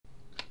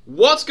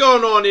What's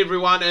going on,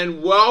 everyone,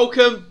 and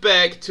welcome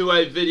back to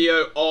a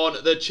video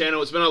on the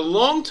channel. It's been a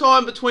long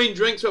time between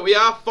drinks, but we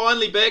are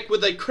finally back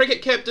with a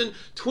Cricket Captain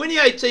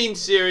 2018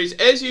 series.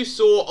 As you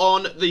saw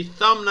on the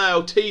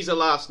thumbnail teaser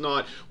last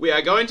night, we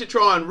are going to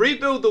try and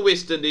rebuild the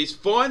West Indies,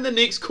 find the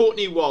next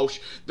Courtney Walsh,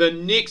 the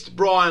next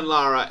Brian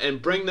Lara,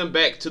 and bring them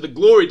back to the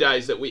glory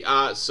days that we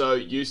are so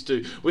used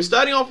to. We're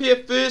starting off here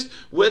first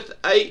with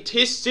a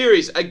test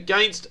series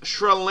against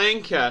Sri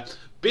Lanka.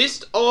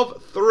 Best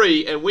of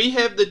 3, and we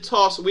have the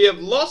toss. We have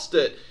lost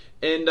it,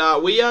 and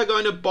we are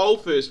going to bowl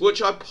first, which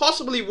I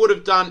possibly would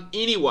have done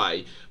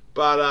anyway.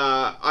 But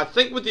I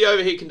think with the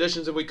overheat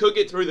conditions, if we could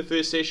get through the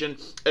first session,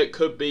 it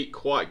could be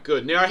quite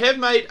good. Now, I have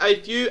made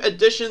a few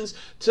additions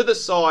to the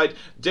side.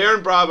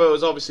 Darren Bravo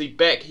is obviously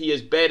back. He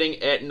is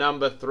batting at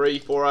number 3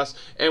 for us.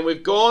 And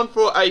we've gone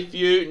for a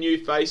few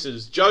new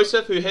faces.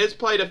 Joseph, who has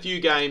played a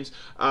few games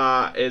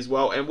as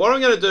well. And what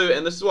I'm going to do,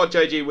 and this is what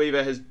JG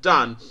Weaver has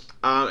done,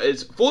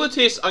 is for the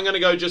test I'm going to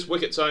go just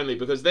wickets only,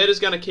 because that is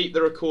going to keep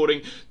the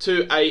recording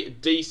to a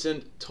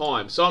decent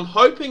time. So I'm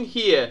hoping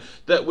here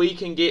that we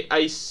can get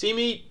a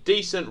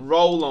semi-decent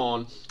roll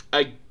on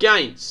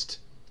against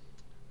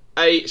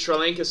a Sri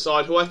Lanka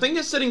side who I think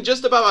is sitting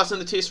just above us in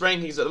the test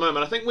rankings at the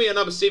moment. I think we are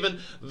number 7,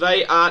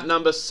 they are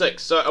number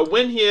 6. So a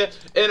win here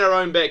in our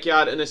own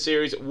backyard in a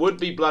series would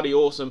be bloody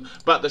awesome,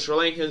 but the Sri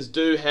Lankans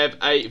do have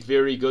a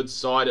very good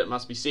side, it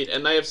must be said,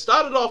 and they have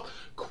started off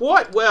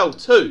quite well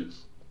too.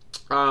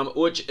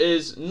 Which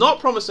is not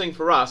promising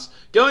for us,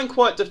 going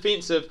quite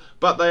defensive,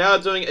 but they are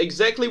doing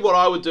exactly what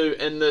I would do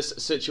in this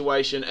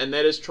situation, and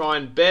that is try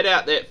and bat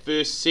out that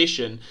first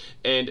session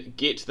and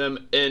get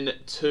them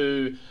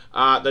into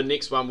the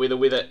next one where the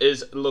weather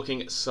is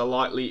looking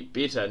slightly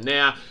better.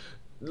 Now,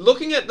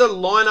 looking at the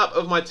lineup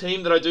of my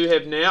team that I do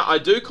have now, I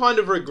do kind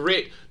of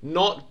regret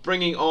not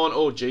bringing on,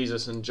 oh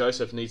Jesus, and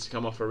Joseph needs to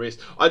come off a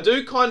rest. I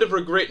do kind of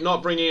regret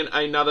not bringing in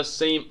another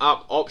seam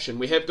up option.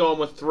 We have gone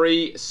with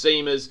 3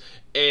 seamers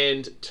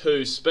and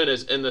 2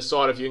 spinners in the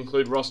side if you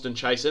include Roston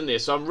Chase in there.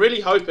 So I'm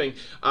really hoping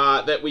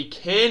that we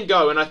can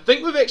go, and I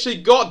think we've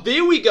actually got,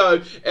 there we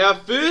go, our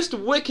first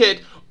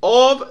wicket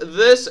of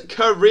this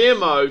career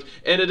mode,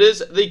 and it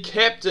is the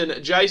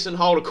captain, Jason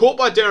Holder, caught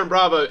by Darren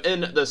Bravo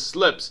in the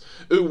slips.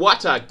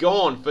 Uwata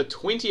gone for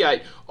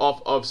 28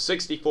 off of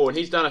 64, and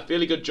he's done a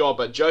fairly good job,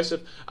 but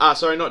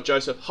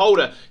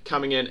Holder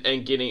coming in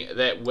and getting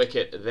that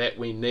wicket that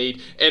we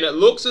need. And it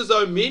looks as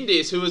though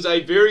Mendes, who is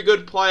a very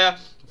good player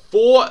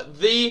for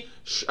the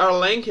Sri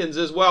Lankans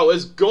as well,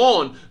 is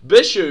gone.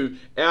 Bishu,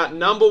 our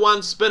number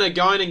 1 spinner,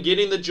 going and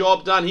getting the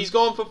job done. He's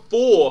gone for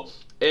 4.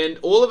 And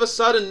all of a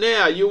sudden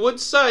now, you would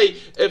say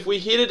if we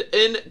headed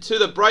into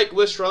the break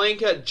with Sri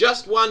Lanka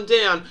just 1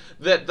 down,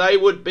 that they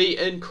would be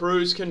in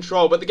cruise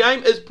control. But the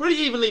game is pretty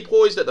evenly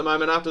poised at the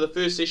moment after the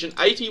first session,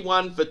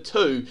 81 for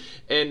 2.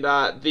 And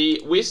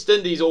the West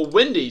Indies, or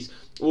Windies,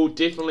 will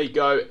definitely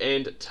go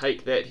and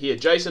take that here.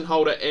 Jason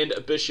Holder and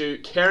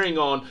Bishu carrying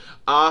on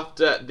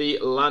after the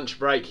lunch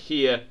break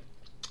here.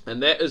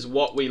 And that is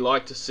what we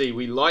like to see.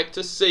 We like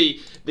to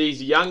see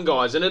these young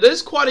guys. And it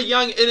is quite a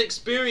young,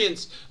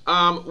 inexperienced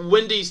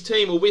Windies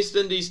team, or West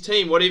Indies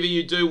team, whatever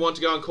you do want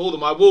to go and call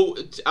them. I will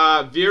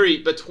vary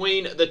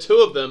between the 2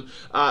 of them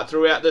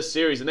throughout this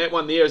series. And that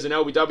one there is an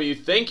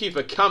LBW. Thank you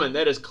for coming.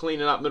 That is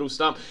cleaning up middle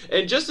stump.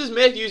 And just as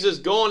Matthews has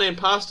gone and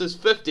passed his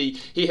 50,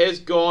 he has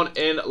gone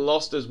and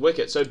lost his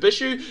wicket. So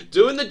Bishu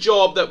doing the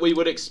job that we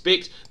would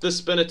expect the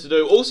spinner to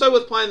do. Also,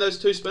 with playing those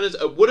 2 spinners,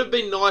 it would have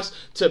been nice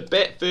to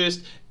bat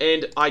first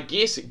and I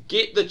guess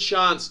get the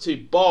chance to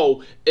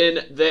bowl in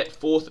that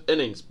 4th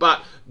innings.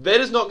 But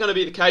that is not going to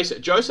be the case.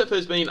 Joseph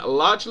has been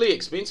largely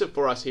expensive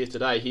for us here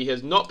today. He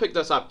has not picked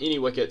us up any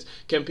wickets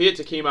compared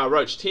to Kemar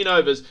Roach. 10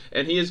 overs,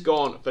 and he has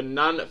gone for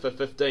none for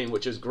 15,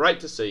 which is great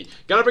to see.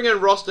 Going to bring in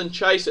Roston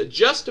Chase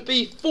just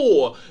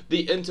before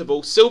the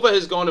interval. Silva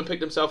has gone and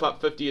picked himself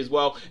up 50 as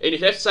well. And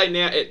you'd have to say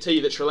now at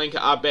tea that Sri Lanka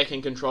are back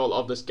in control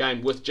of this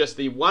game with just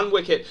the 1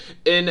 wicket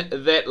in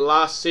that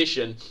last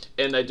session.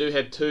 And they do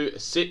have 2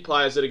 set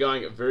players that are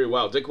going very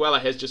well. Dick Weller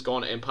has just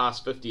gone and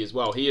passed 50 as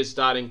well. He is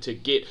starting to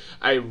get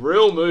a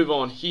real move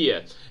on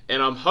here,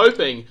 and I'm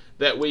hoping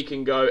that we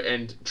can go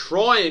and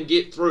try and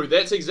get through.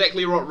 That's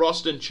exactly what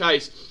Roston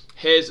Chase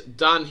has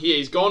done here.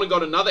 He's gone and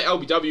got another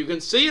LBW. You can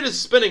see it is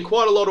spinning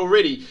quite a lot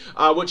already,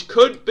 which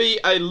could be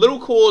a little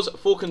cause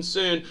for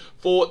concern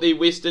for the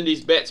West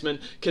Indies batsmen,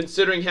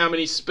 considering how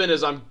many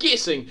spinners I'm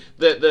guessing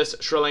that this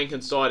Sri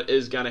Lankan side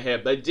is going to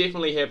have. They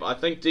definitely have, I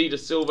think, D. De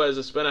Silva is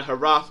a spinner.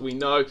 Harath, we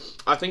know.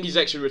 I think he's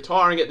actually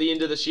retiring at the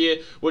end of this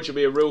year, which will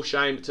be a real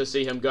shame to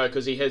see him go,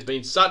 because he has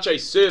been such a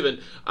servant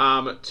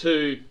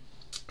to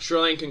Sri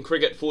Lankan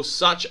cricket for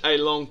such a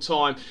long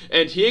time.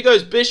 And here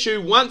goes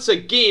Bishu once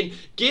again,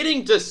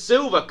 getting De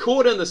Silva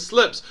caught in the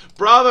slips.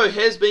 Bravo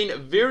has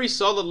been very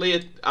solid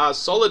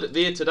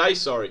there today,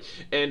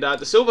 and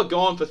De Silva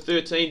gone for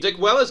 13. Dick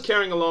Weller's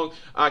carrying on,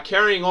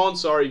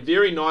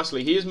 very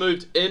nicely. He has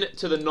moved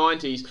into the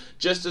 90s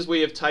just as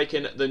we have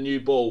taken the new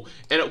ball.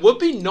 And it would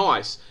be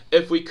nice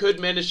if we could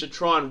manage to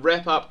try and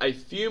wrap up a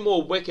few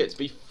more wickets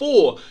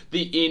before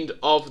the end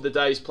of the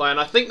day's play. And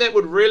I think that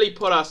would really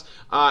put us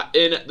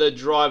in the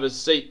driver's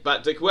seat.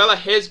 But Dickwella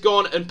has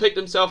gone and picked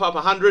himself up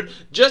 100.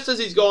 Just as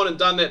he's gone and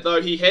done that,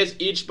 though, he has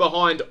edged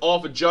behind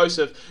of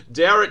Joseph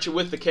Dowrich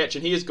with the catch,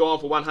 and he has gone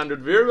for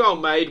 100. Very well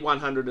made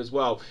 100 as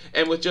well.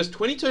 And with just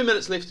 22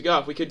 minutes left to go,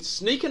 if we could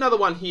sneak another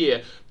one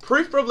here,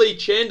 preferably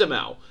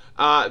Chandimal,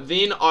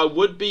 then I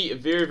would be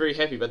very, very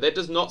happy. But that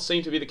does not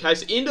seem to be the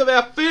case. End of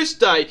our first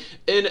day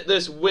in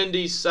this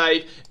Windies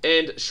save,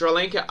 and Sri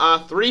Lanka are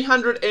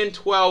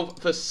 312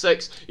 for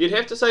 6. You'd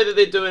have to say that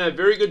they're doing a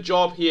very good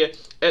job here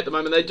at the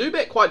moment. They do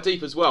bat quite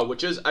deep as well,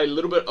 which is a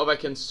little bit of a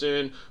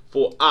concern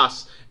for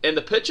us. And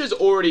the pitch is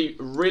already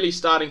really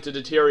starting to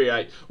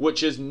deteriorate,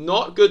 which is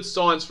not good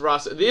signs for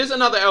us. There's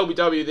another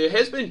LBW. There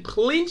has been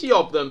plenty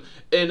of them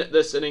in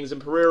this innings,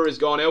 and Pereira has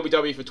gone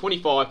LBW for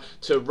 25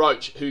 to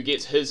Roach, who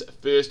gets his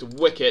first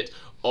wicket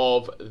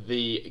of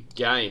the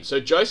game. So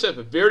Joseph,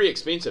 very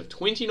expensive,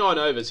 29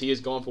 overs. He has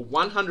gone for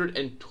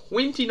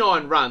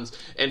 129 runs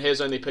and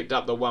has only picked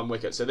up the 1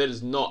 wicket. So that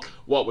is not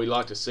what we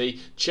like to see.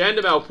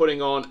 Chandimal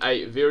putting on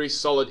a very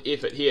solid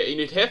effort here. And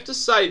you'd have to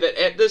say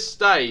that at this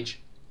stage,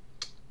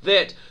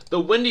 that the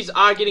Windies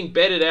are getting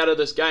battered out of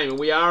this game, and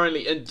we are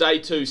only in day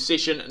 2,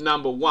 session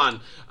number 1,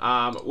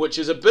 which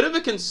is a bit of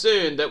a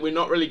concern that we're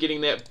not really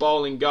getting that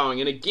bowling going.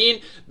 And again,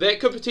 that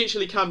could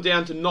potentially come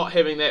down to not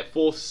having that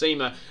 4th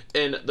seamer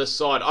in the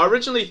side. I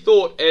originally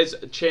thought, as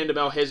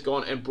Chandimal has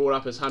gone and brought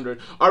up his 100,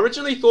 I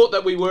originally thought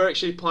that we were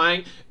actually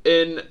playing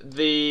in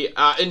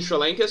Sri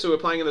Lanka, so we're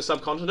playing in the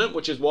subcontinent,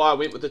 which is why I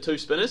went with the 2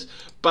 spinners,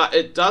 but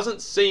it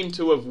doesn't seem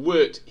to have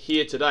worked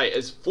here today,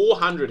 as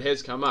 400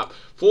 has come up,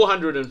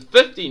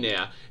 450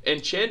 now,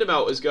 and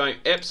Chandimal is going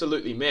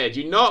absolutely mad.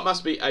 You know it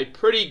must be a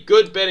pretty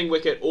good batting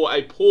wicket or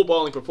a poor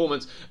bowling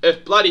performance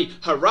if bloody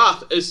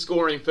Harath is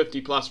scoring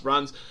 50 plus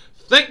runs.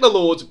 Thank the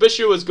Lords,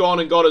 Bishu has gone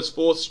and got his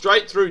 4th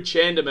straight through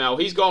Chandimal.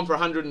 He's gone for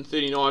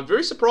 139.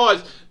 Very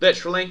surprised that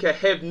Sri Lanka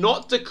have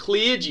not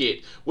declared yet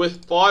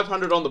with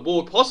 500 on the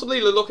board.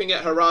 Possibly looking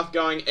at Harath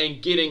going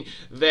and getting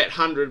that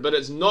 100, but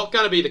it's not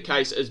going to be the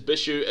case as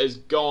Bishu is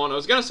gone. I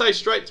was going to say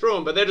straight through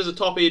him, but that is a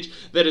top edge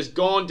that has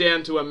gone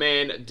down to a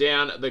man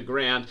down the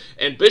ground.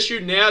 And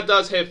Bishu now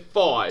does have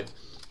 5.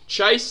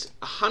 Chase,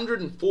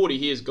 140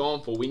 he has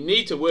gone for. We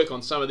need to work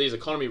on some of these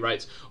economy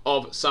rates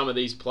of some of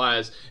these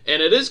players.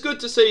 And it is good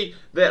to see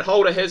that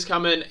Holder has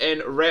come in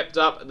and wrapped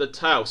up the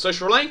tail. So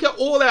Sri Lanka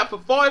all out for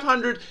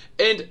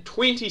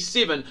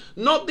 527.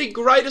 Not the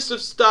greatest of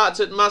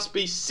starts, it must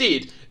be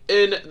said,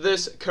 in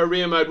this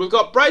career mode. We've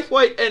got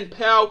Braithwaite and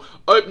Powell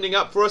opening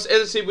up for us.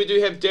 As I said, we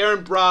do have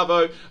Darren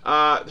Bravo,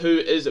 who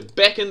is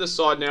back in the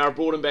side now. I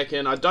brought him back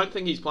in. I don't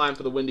think he's playing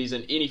for the Windies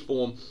in any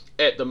form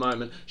at the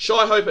moment.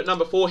 Shy Hope at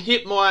number 4,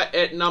 Hetmeyer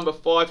at number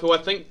 5, who I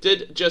think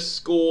did just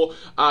score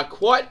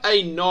quite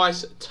a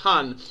nice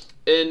ton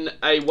in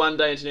a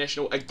one-day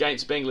international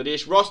against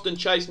Bangladesh. Roston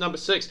Chase, number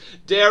 6.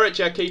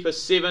 Dowrich, our keeper,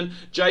 7.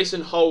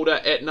 Jason Holder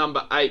at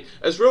number 8.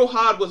 It's real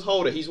hard with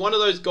Holder. He's one of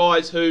those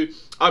guys who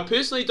I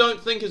personally don't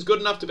think is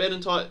good enough to bat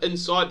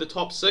inside the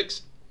top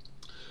 6.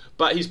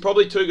 But he's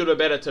probably too good a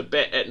batter to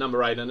bat at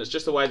number 8, and it's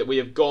just the way that we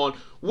have gone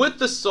with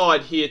the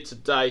side here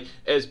today,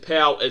 as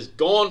Powell is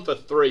gone for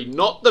 3.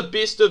 Not the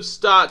best of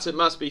starts, it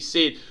must be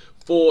said,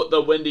 for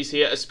the Windies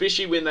here,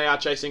 especially when they are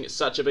chasing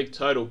such a big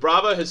total.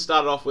 Bravo has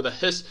started off with a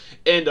hiss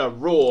and a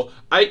roar,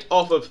 8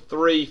 off of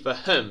 3 for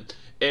him.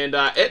 And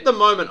at the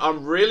moment,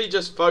 I'm really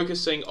just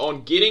focusing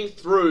on getting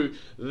through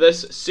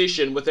this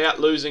session without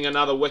losing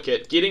another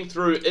wicket. Getting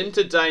through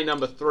into day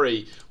number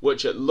 3,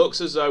 which it looks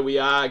as though we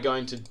are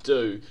going to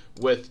do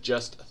with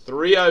just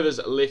 3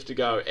 overs left to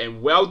go.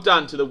 And well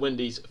done to the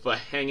Windies for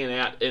hanging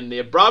out in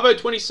there. Bravo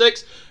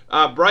 26,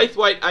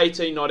 Braithwaite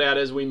 18 not out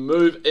as we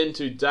move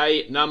into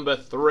day number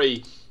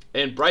 3.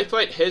 And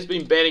Braithwaite has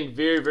been batting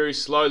very, very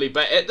slowly.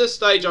 But at this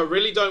stage, I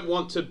really don't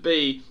want to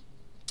be...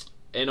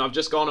 And I've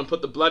just gone and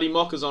put the bloody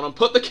mockers on him.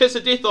 Put the kiss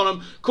of death on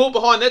him. Caught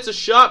behind. That's a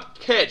sharp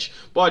catch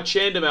by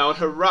Chandimal. And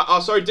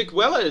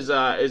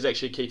Dickwella is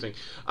actually keeping.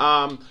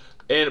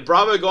 And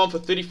Bravo gone for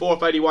 34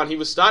 off 81. He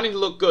was starting to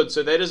look good,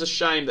 so that is a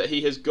shame that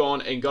he has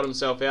gone and got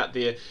himself out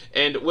there.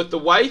 And with the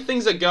way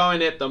things are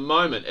going at the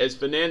moment, as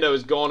Fernando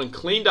has gone and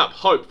cleaned up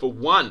Hope for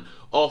 1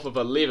 off of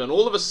 11,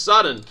 all of a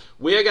sudden,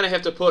 we are going to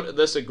have to put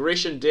this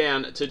aggression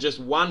down to just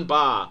 1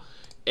 bar.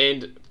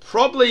 And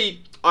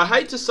probably, I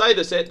hate to say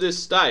this at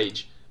this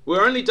stage,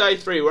 we're only day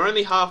 3, we're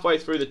only halfway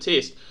through the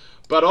test,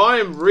 but I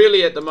am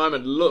really at the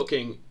moment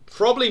looking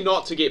probably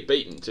not to get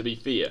beaten, to be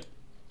fair.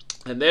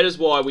 And that is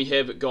why we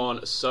have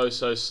gone so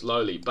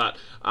slowly. But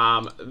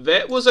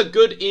that was a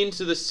good end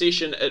to the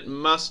session, it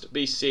must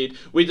be said.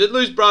 We did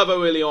lose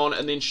Bravo early on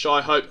and then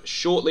Shy Hope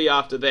shortly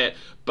after that.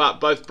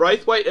 But both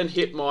Braithwaite and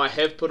Hetmeyer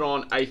have put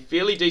on a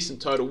fairly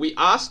decent total. We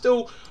are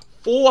still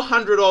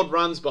 400 odd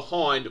runs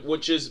behind,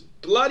 which is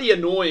bloody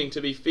annoying,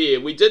 to be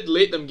fair. We did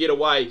let them get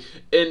away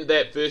in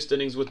that first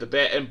innings with the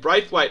bat, and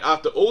Braithwaite,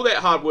 after all that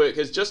hard work,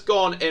 has just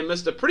gone and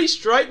missed a pretty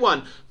straight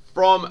one.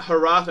 from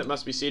Harath, it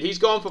must be said. He's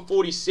gone for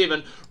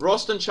 47.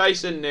 Roston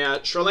chasing now.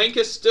 Sri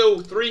Lanka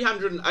still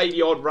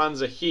 380 odd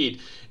runs ahead.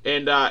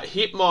 And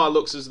Hetmeyer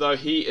looks as though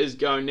he is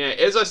going now.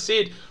 As I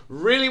said,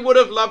 really would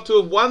have loved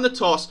to have won the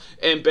toss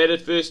and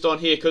batted first on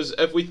here. Because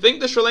if we think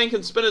the Sri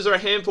Lankan spinners are a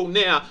handful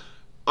now,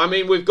 I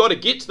mean, we've got to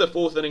get to the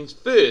 4th innings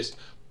first.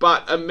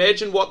 But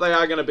imagine what they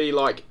are going to be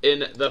like in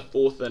the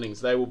 4th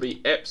innings. They will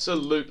be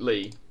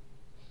absolutely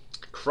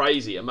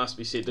crazy, it must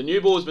be said. The new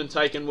ball has been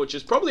taken, which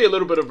is probably a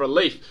little bit of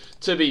relief,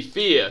 to be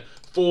fair,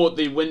 for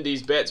the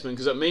Windies batsmen,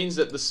 because it means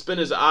that the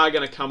spinners are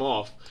going to come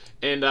off.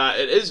 And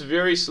it is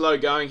very slow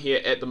going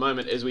here at the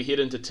moment as we head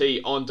into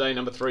tea on day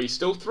number 3.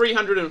 Still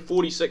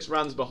 346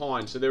 runs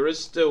behind, so there is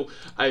still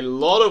a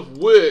lot of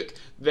work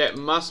that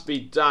must be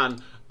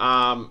done.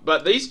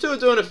 But these two are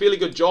doing a fairly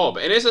good job.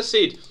 And as I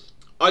said,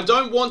 I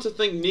don't want to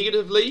think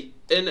negatively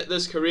in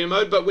this career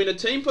mode, but when a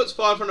team puts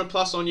 500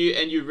 plus on you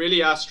and you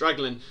really are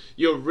struggling,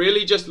 you're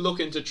really just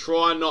looking to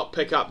try and not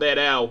pick up that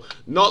L,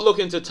 not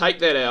looking to take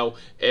that L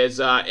as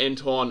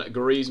Antoine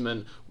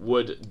Griezmann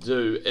would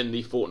do in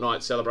the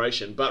fortnight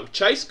celebration. But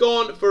Chase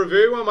gone for a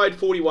very well made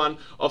 41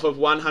 off of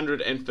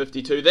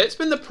 152. That's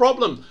been the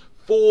problem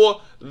for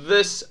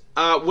this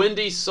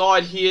Windies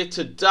side here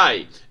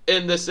today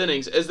in this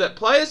innings, is that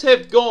players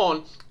have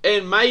gone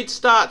and made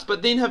starts,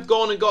 but then have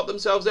gone and got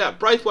themselves out.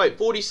 Braithwaite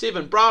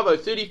 47, Bravo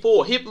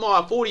 34,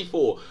 Hetmeyer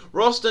 44,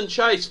 Roston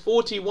Chase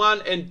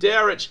 41, and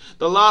Dowrich,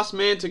 the last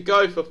man to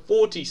go, for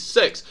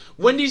 46.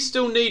 Windies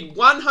still need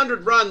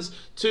 100 runs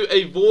to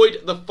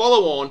avoid the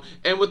follow-on,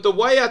 and with the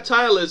way our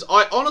tail is,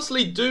 I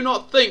honestly do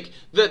not think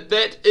that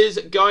that is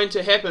going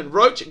to happen.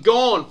 Roach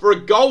gone for a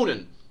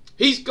golden.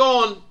 He's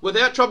gone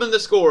without troubling the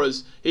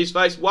scorers. He's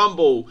faced one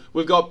ball.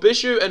 We've got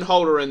Bishu and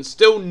Holder in.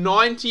 Still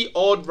 90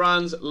 odd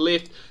runs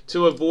left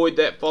to avoid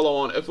that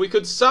follow-on. If we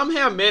could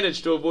somehow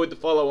manage to avoid the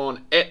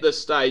follow-on at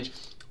this stage,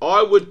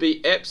 I would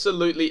be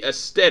absolutely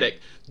ecstatic.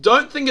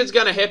 Don't think it's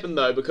going to happen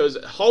though, because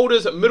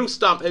Holder's middle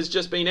stump has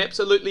just been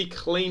absolutely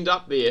cleaned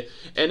up there.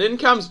 And in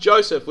comes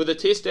Joseph with a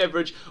test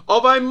average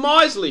of a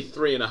miserly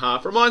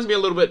 3.5. Reminds me a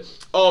little bit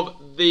of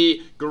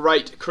the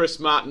great Chris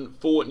Martin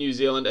for New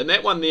Zealand. And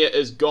that one there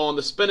is gone.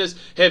 The spinners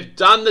have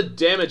done the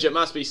damage, it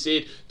must be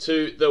said,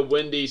 to the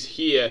Windies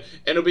here.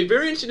 And it'll be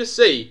very interesting to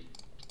see,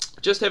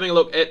 just having a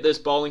look at this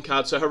bowling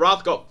card. So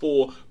Harath got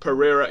 4,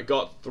 Pereira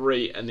got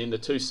 3, and then the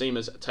 2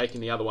 seamers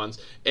taking the other ones.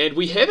 And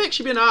we have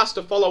actually been asked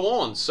to follow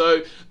on,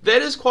 so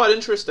that is quite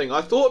interesting.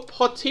 I thought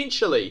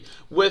potentially,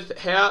 with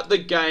how the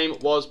game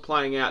was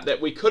playing out,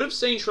 that we could have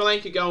seen Sri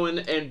Lanka go in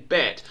and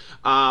bat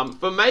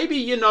for maybe,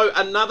 you know,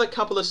 another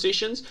couple of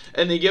sessions,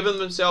 and they're giving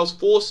themselves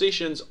 4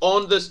 sessions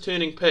on this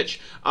turning pitch,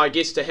 I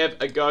guess, to have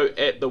a go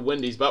at the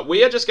Windies. But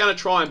we are just going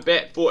to try and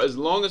bat for as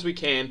long as we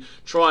can,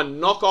 try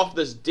and knock off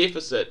this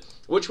deficit,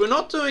 which we're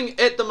not doing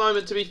at the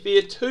moment, to be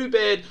fair, too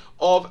bad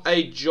of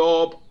a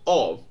job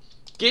of.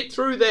 Get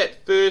through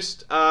that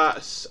first,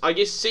 I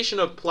guess, session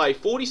of play,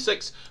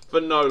 46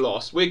 for no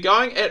loss. We're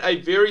going at a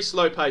very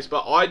slow pace,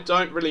 but I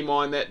don't really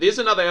mind that. There's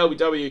another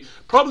LBW,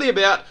 probably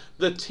about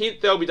the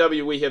 10th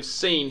LBW we have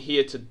seen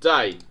here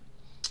today.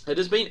 It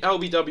has been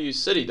LBW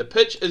City. The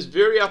pitch is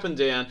very up and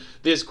down.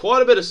 There's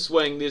quite a bit of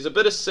swing. There's a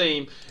bit of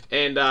seam.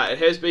 And it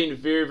has been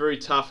very, very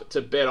tough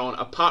to bat on,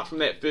 apart from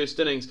that first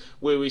innings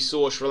where we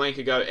saw Sri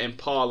Lanka go and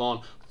pile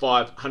on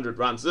 500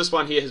 runs. This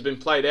one here has been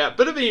played out.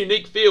 Bit of a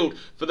unique field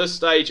for this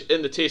stage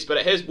in the test, but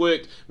it has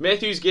worked.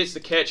 Matthews gets the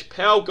catch.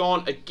 Powell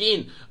gone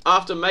again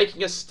after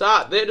making a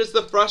start. That is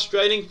the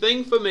frustrating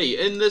thing for me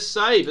in this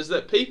save, is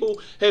that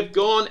people have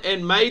gone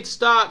and made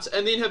starts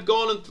and then have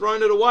gone and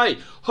thrown it away.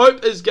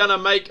 Hope is going to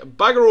make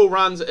bugger all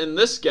runs in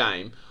this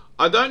game.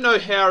 I don't know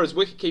how his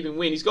wicket-keeping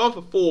went. He's gone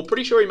for 4.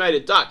 Pretty sure he made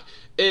a duck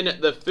in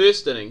the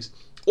first innings.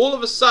 All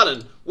of a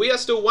sudden, we are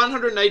still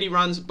 180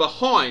 runs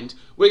behind.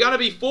 We're going to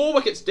be 4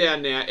 wickets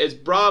down now, as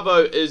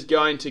Bravo is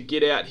going to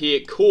get out here,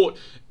 caught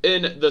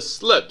in the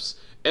slips.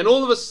 And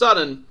all of a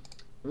sudden,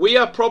 we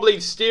are probably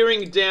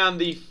staring down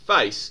the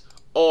face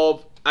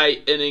of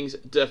a innings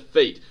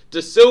defeat. De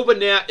Silva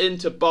now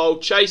into bowl.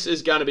 Chase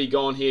is going to be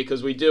gone here,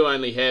 because we do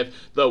only have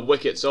the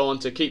wickets on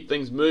to keep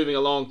things moving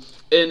along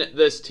in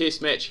this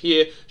test match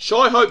here.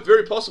 Shy Hope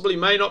very possibly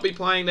may not be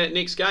playing that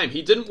next game.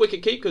 He didn't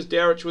wicket keep because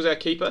Dowrich was our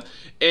keeper,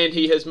 and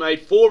he has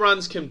made 4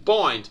 runs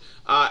combined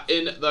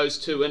in those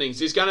 2 innings.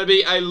 There's going to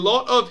be a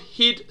lot of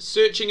head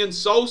searching and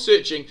soul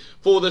searching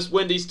for this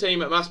Windies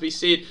team, it must be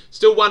said.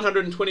 Still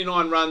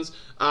 129 runs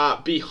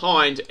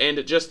behind,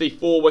 and just the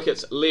 4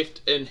 wickets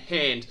left in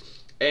hand.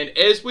 And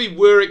as we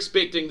were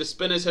expecting, the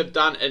spinners have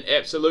done an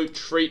absolute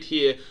treat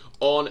here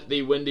on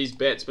the Windies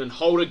batsman.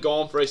 Holder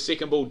gone for a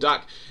second ball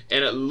duck,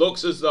 and it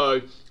looks as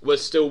though with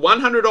still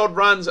 100 odd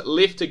runs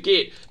left to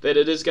get, that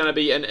it is going to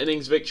be an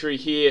innings victory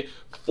here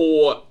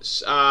for,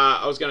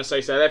 I was going to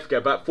say South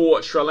Africa, but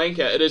for Sri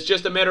Lanka. It is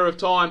just a matter of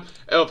time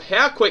of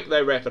how quick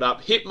they wrap it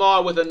up.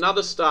 Hetmeyer with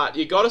another start.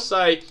 You got to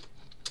say,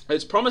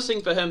 it's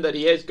promising for him that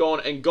he has gone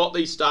and got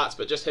these starts,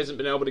 but just hasn't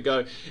been able to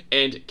go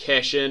and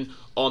cash in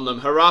on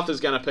them. Harath is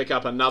going to pick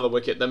up another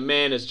wicket. The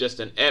man is just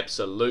an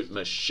absolute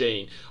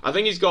machine. I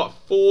think he's got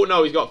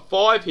he's got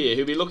 5 here.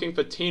 He'll be looking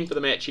for 10 for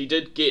the match. He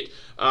did get,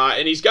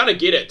 and he's going to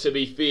get it, to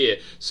be fair.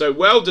 So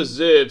well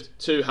deserved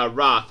to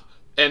Harath.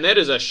 And that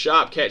is a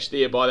sharp catch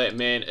there by that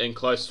man in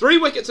close. 3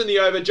 wickets in the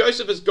over.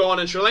 Joseph is gone,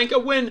 and Sri Lanka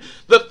win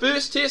the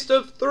first test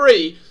of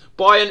 3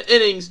 by an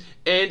innings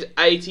and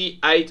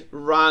 88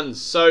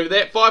 runs. So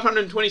that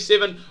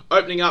 527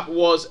 opening up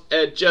was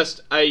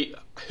just a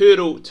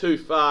hurdle too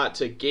far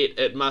to get,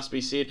 it must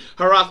be said.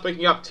 Harath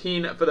picking up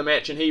 10 for the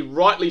match, and he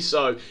rightly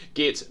so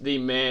gets the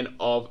man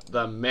of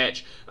the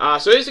match.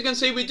 So as you can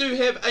see, we do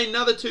have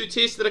another 2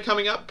 tests that are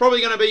coming up.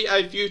 Probably going to be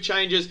a few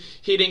changes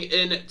heading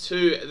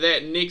into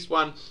that next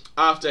one,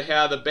 after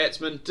how the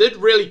batsman did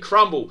really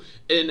crumble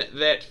in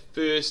that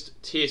first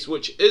test,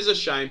 which is a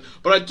shame.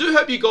 But I do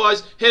hope you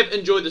guys have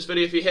enjoyed this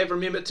video. If you have,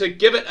 remember to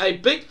give it a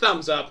big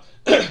thumbs up.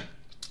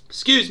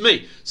 Excuse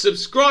me,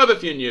 subscribe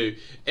if you're new,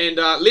 and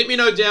let me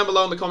know down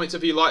below in the comments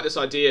if you like this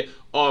idea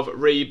of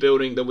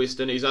rebuilding the West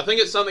Indies. I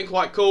think it's something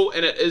quite cool,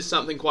 and it is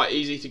something quite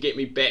easy to get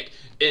me back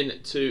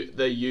into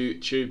the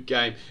YouTube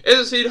game. As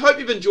I said, hope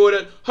you've enjoyed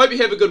it, hope you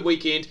have a good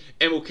weekend,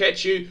 and we'll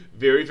catch you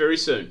very, very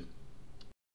soon.